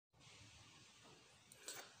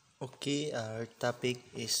Okay, our topic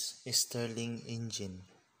is Stirling Engine.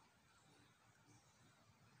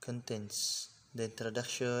 Contents: the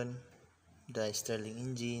introduction, the Stirling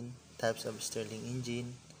Engine, types of Stirling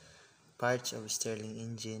Engine, parts of Stirling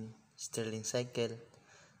Engine, Stirling cycle,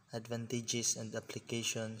 advantages and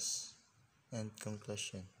applications, and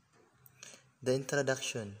conclusion. The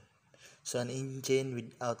introduction. So an engine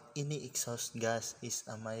without any exhaust gas is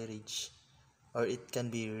a mirage, or it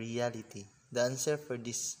can be reality. The answer for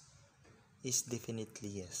this is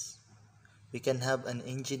definitely yes. We can have an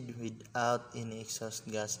engine without any exhaust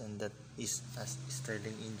gas, and that is as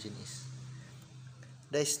Stirling engine is.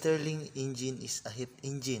 The Stirling engine is a heat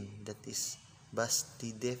engine that is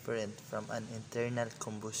vastly different from an internal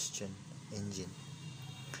combustion engine.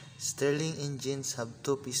 Stirling engines have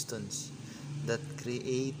two pistons that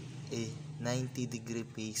create a 90-degree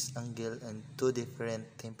phase angle and two different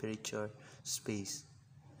temperature space.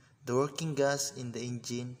 The working gas in the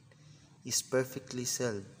engine is perfectly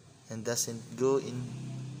sealed and doesn't go in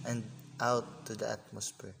and out to the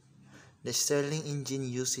atmosphere. The Stirling engine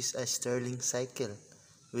uses a Stirling cycle,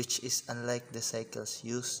 which is unlike the cycles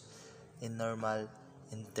used in normal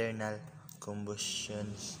internal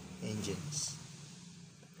combustion engines.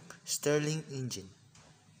 Stirling engine.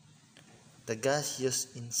 The gas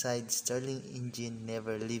used inside Stirling engine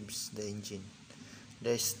never leaves the engine.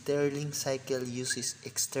 The Stirling cycle uses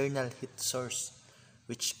external heat source,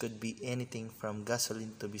 which could be anything from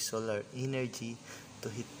gasoline to be solar energy to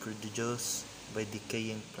heat produced by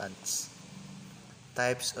decaying plants.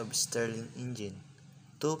 Types of Stirling engine: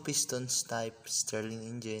 two pistons type Stirling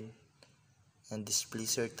engine and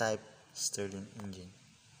displacer type Stirling engine.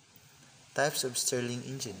 Types of Stirling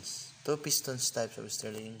engines: two pistons types of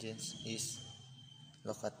Stirling engines is,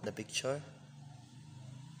 look at the picture.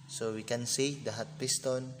 So we can see the hot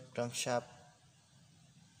piston, crankshaft,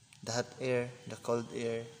 the hot air, the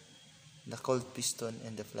cold piston,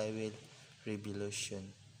 and the flywheel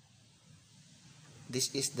revolution.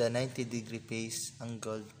 This is the 90-degree phase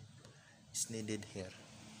angle is needed here.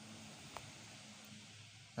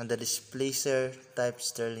 And the displacer type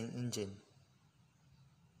Stirling engine.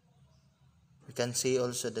 We can see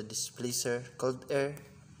also the displacer, cold air,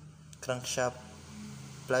 crankshaft,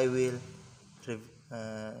 flywheel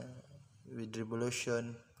with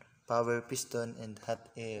revolution, power piston, and hot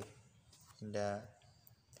air in the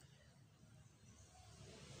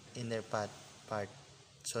inner part.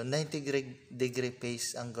 So 90-degree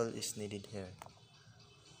phase angle is needed here.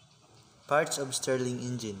 Parts of Stirling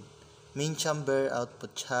engine: main chamber,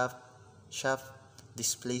 output shaft,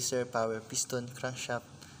 displacer, power piston, crankshaft,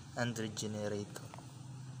 and regenerator.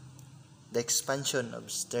 The expansion of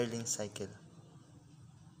Stirling cycle.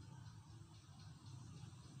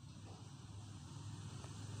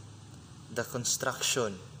 The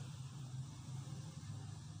construction.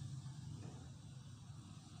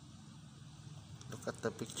 Look at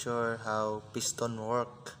the picture how piston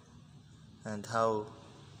work and how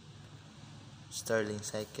Stirling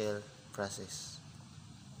cycle process.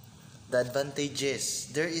 The advantages: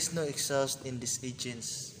 there is no exhaust in these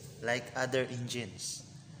engines like other engines.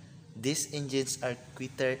 These engines are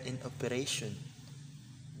quicker in operation.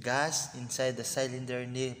 Gas inside the cylinder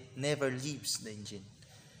never leaves the engine.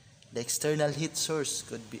 The external heat source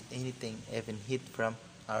could be anything, even heat from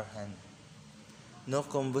our hand. No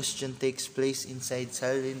combustion takes place inside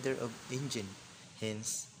cylinder of engine,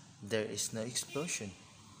 hence there is no explosion.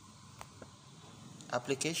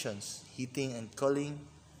 Applications: heating and cooling,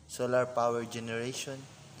 solar power generation,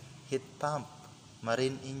 heat pump,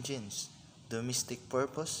 marine engines, domestic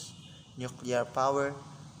purpose, nuclear power,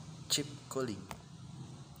 cheap cooling.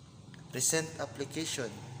 Recent application: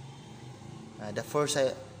 the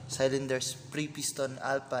cylinders pre-piston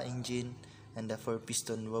alpha engine and the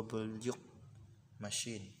 4-piston wobble yoke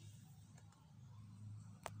machine.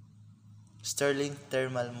 Stirling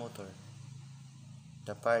thermal motor.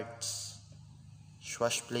 The parts: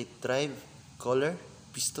 swash plate drive, collar,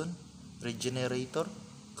 piston, regenerator,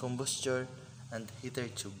 combustor, and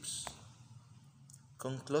heater tubes.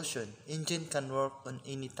 Conclusion: engine can work on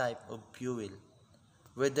any type of fuel,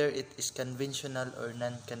 whether it is conventional or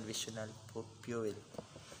non-conventional fuel.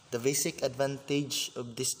 The basic advantage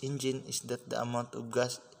of this engine is that the amount of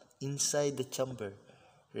gas inside the chamber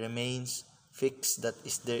remains fixed, that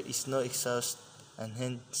is, there is no exhaust, and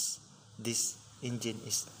hence this engine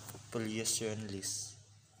is pollutionless,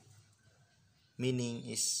 meaning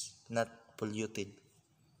is not polluted.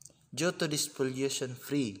 Due to this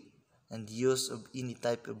pollution-free and use of any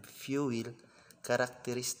type of fuel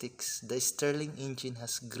characteristics, the Stirling engine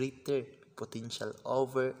has greater potential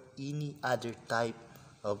over any other type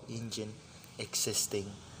of engine existing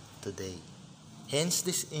today. Hence,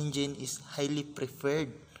 this engine is highly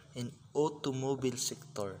preferred in automobile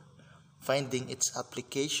sector, finding its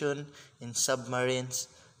application in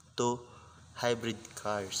submarines to hybrid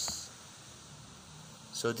cars.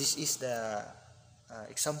 So this is the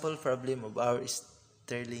example problem of our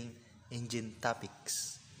Stirling engine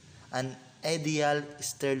topics. An ideal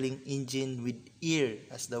Stirling engine with air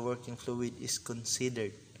as the working fluid is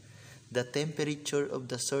considered. The temperature of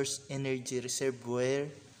the source energy reservoir,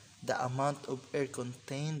 the amount of air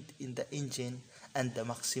contained in the engine, and the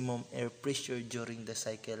maximum air pressure during the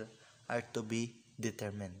cycle are to be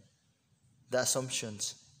determined. The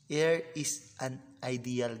assumptions: air is an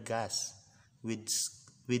ideal gas with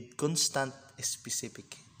constant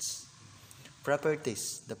specific heats.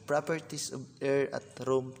 Properties: the properties of air at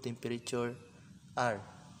room temperature are: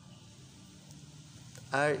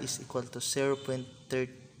 R is equal to 0.3704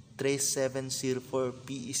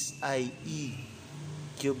 psie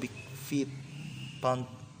cubic feet pound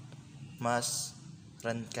mass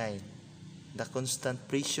Rankine. The constant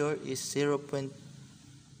pressure is 0.240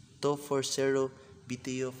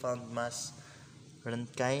 BTU pound mass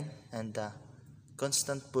Rankine, and the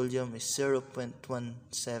constant volume is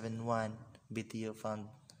 0.171 BTU pound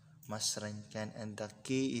mass Rankine, and the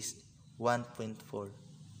K is 1.4.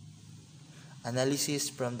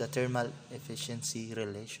 Analysis from the thermal efficiency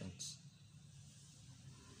relations.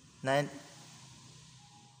 9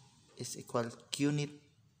 is equal Q net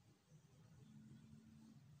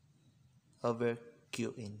over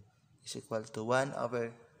Q in is equal to 1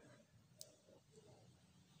 over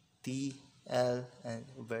TL and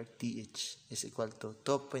over TH is equal to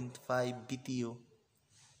 2.5 BTU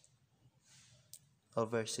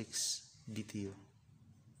over 6 BTU.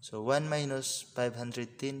 So 1 minus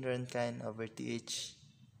 510 Rankine over TH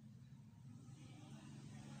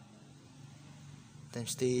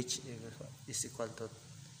times TH is equal to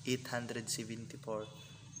 874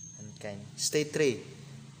 Rankine. State 3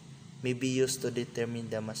 may be used to determine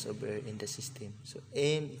the mass of air in the system. So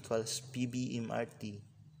M equals PB MRT.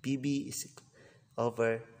 PB is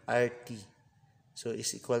over RT. So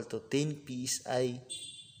is equal to 10 psi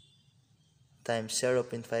times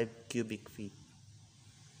 0.5 cubic feet.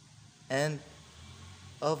 And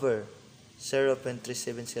over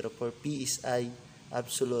 0.3704 psi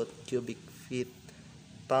absolute cubic feet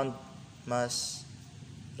pound mass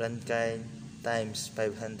Rankine times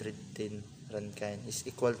 510 Rankine is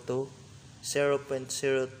equal to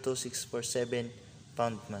 0.02647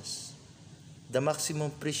 pound mass. The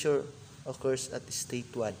maximum pressure occurs at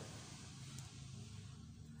state 1.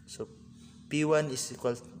 So P1 is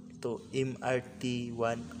equal to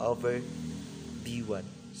MRT1 over B1.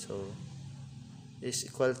 So is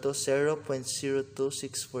equal to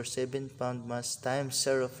 0.02647 pound mass times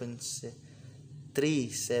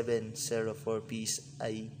 0.3704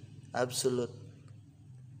 psi absolute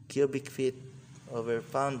cubic feet over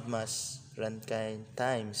pound mass Rankine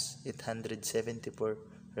times 874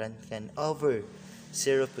 Rankine over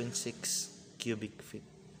 0.6 cubic feet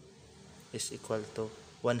is equal to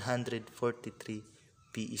 143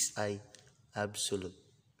 psi absolute.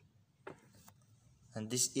 And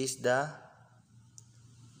this is the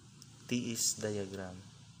TS diagram.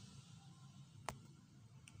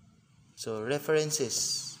 So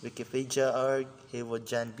references: Wikipedia.org, Haywood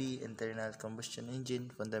John B. Internal Combustion Engine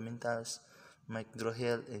Fundamentals, Mike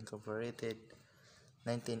Drohel Incorporated,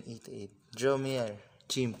 1988. Dromier,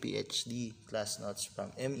 Jim PhD, class notes from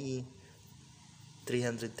ME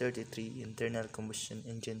 333 Internal Combustion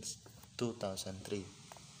Engines, 2003.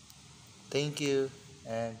 Thank you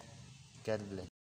and God bless.